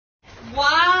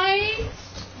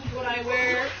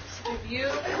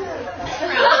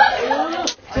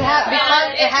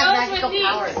it has magical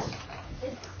powers.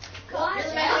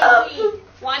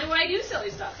 Why do I do silly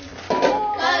stuff? Because.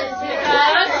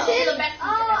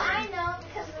 I know,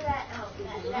 because of that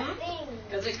thing.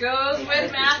 Because it goes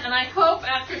with math, and I hope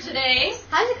after today.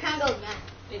 How does a crown go with math?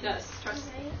 It does.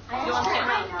 Trust me.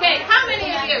 Okay, how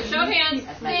many of you, show of hands,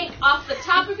 think off the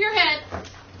top of your head,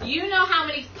 you know how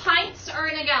many pints are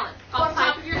in a gallon? Off the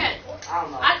top of your head.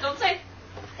 Don't say.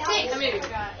 How many of you?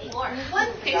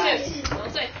 Okay, 2.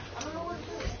 Don't say.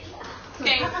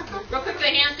 Okay, real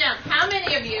quickly, hands down. How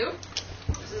many of you,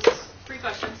 this is 3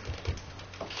 questions,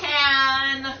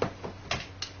 can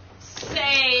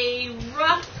say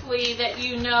roughly that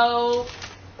you know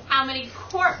how many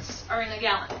quarts are in a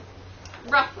gallon?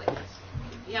 Roughly.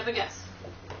 You have a guess.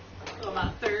 So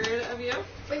about a third of you.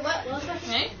 Wait, what? What was that?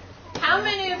 Okay. How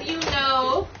many of you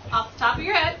know, off the top of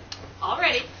your head,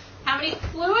 already, how many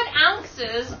fluid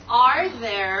ounces are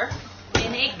there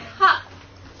in a cup?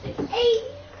 8.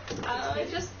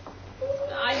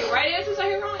 I hear right answers, I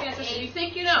hear wrong answers. So you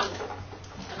think you know.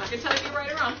 I'm not going to tell you if you're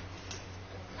right or wrong.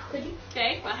 Could you?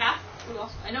 Okay, about half. Who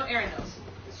else? I know Erin knows.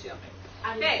 Is she helping?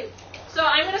 Okay, so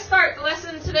I'm going to start the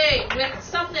lesson today with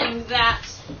something that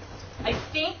I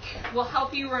think will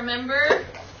help you remember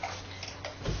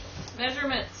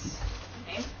measurements.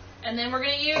 Okay? And then we're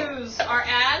going to use our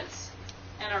adds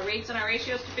and our rates and our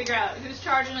ratios to figure out who's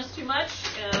charging us too much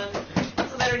and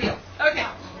what's a better deal. Okay,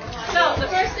 so the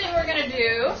first thing we're going to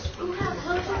do.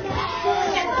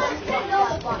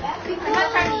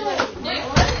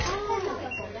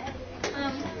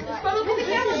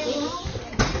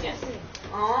 Yes.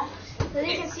 So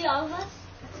they can see all of us?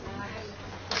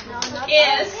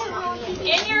 Is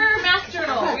in your math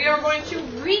journal, we are going to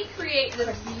recreate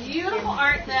this beautiful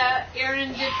art that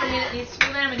Erin did for me that needs to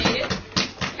be laminated.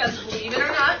 Because believe it or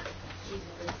not,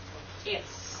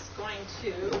 it's going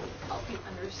to help you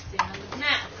understand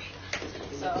math.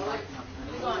 So,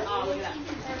 oh, look at that.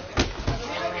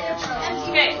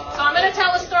 Okay, so I'm going to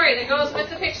tell a story that goes with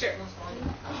the picture.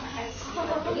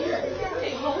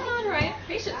 Okay, hold on, Ryan.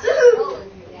 Patience.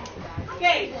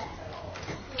 Okay.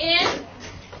 In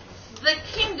the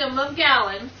kingdom of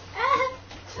Gallon,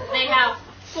 they have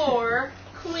 4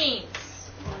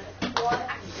 queens.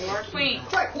 4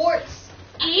 queens.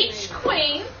 Each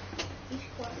queen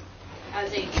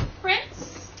has a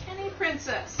prince and a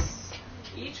princess.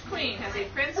 Each queen has a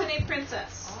prince and a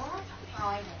princess.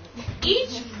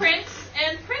 Each prince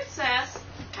and princess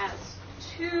has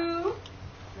 2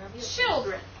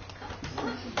 children.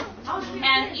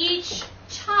 And each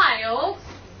child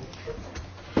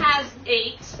has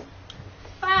 8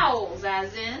 fowls,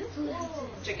 as in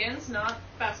chickens, not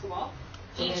basketball.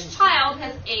 Each child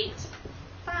has 8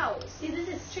 fowls. See, this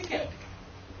is chicken.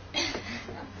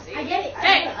 See? I get it.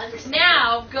 Okay,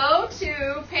 now go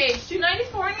to page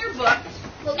 294 in your book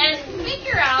and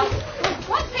figure out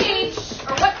what page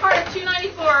or what part of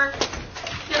 294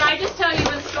 did I just tell you in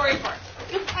the story part.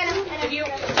 If you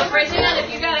raise your hand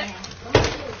if you got it.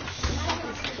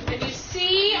 If you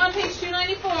see on page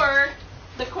 294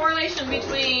 the correlation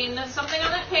between something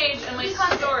on that page and my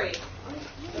story.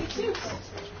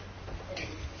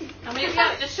 How many of you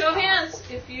got it? Just show of hands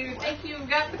if you think you've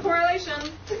got the correlation.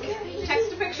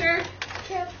 Text a picture.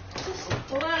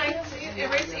 Hold on, I see it.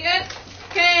 Everybody see it?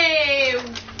 Okay,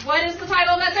 what is the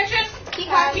title of that section? Key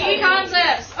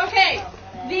concepts. Okay,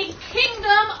 the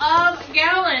kingdom of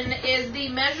Gallon is the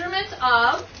measurement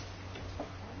of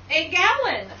a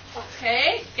gallon.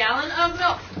 Okay, gallon of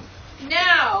milk.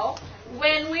 Now,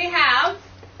 when we have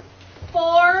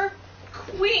 4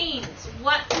 queens,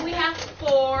 what do we have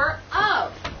 4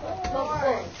 of?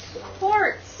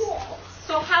 Quarts.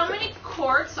 So how many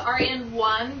quarts are in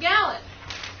 1 gallon?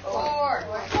 4.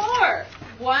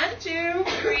 1, 2,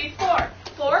 3, 4.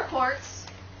 4 quarts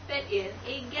fit in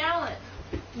a gallon.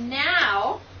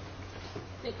 Now,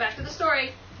 think back to the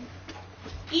story.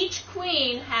 Each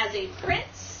queen has a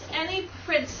prince and a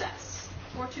princess.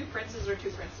 Or 2 princes or 2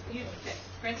 princes. You pick.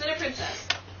 Prince and a princess.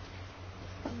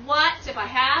 What, if I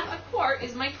have a quart,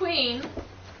 is my queen,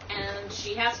 and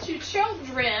she has 2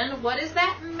 children, what is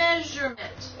that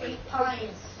measurement? 8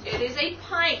 pints. It is a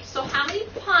pint. So how many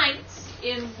pints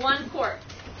in 1 quart?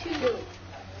 2.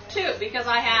 2, because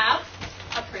I have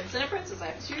a prince and a princess. I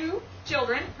have 2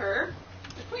 children per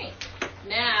the queen.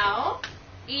 Now,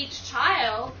 each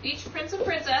child, each prince and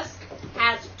princess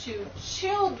has 2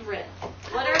 children.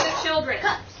 What are the children?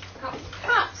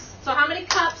 Cups. So how many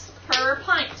cups per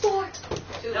pint? 4.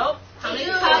 Nope. How many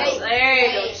cups? There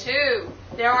you go.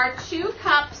 2. There are 2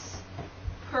 cups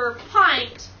per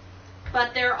pint,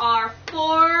 but there are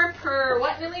 4 per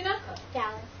what, Melina?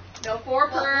 Gallon. No, 4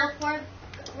 per. 4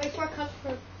 cups per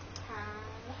pound.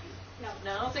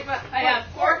 No, think about. I have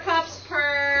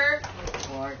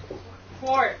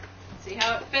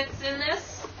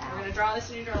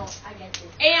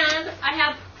I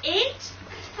have 8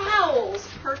 vowels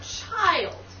per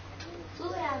child.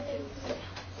 Fluid ounces.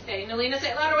 Okay, Nalina,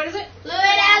 say it louder. What is it? Fluid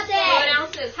ounces. Fluid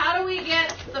ounces. How do we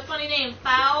get the funny name,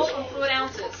 foul or fluid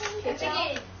ounces?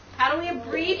 How do we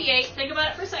abbreviate, think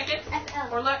about it for a second,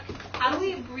 FL. or look, how do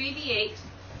we abbreviate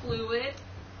fluid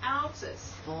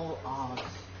ounces? Full of.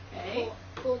 Okay,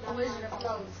 The Wizard of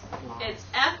Oz. it's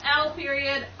FL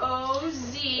period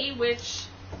OZ, which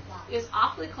is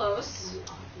awfully close.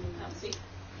 Let's see,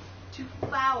 to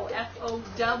foul, FOWL.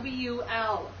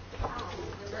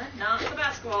 Remember, not the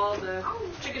basketball, the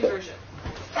chicken version.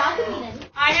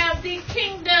 I have the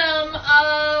kingdom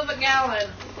of a gallon,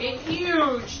 a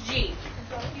huge G.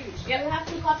 Huge. Yep. You have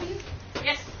 2 copies?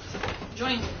 Yes.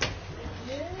 Join me.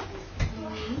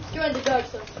 Join the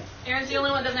drugstore. Erin's the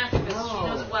only one that doesn't have to because she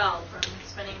knows it well from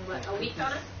spending, what, a week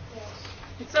on it?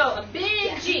 So, a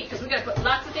big G, because we've got to put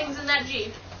lots of things in that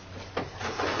G.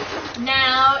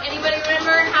 Now, anybody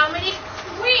remember how many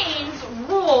queens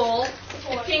rule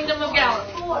the kingdom of Gallon?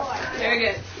 4. Very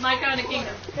good. My kind of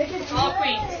kingdom. All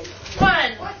queens.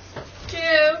 1, 2,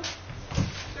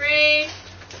 3,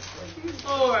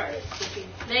 4.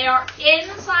 They are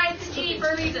inside the G for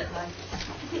a reason.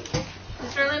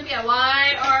 Mr. Olympia,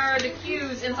 why are the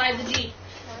Q's inside the G?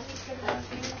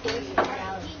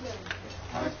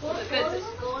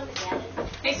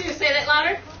 Hey, Sue, say that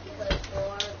louder.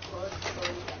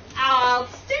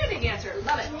 Outstanding answer.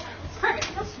 Love it. Perfect.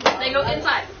 They go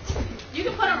inside. You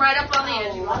can put them right up on the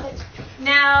edge.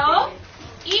 Now,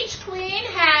 each queen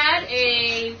had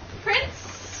a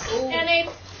prince and a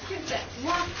princess.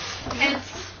 And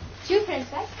 2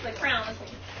 princess. the crown.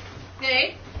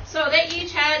 Okay, so they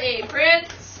each had a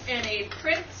prince and a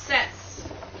princess.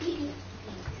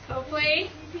 Hopefully,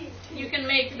 you can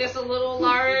make this a little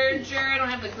larger. I don't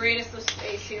have the greatest of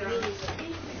space here.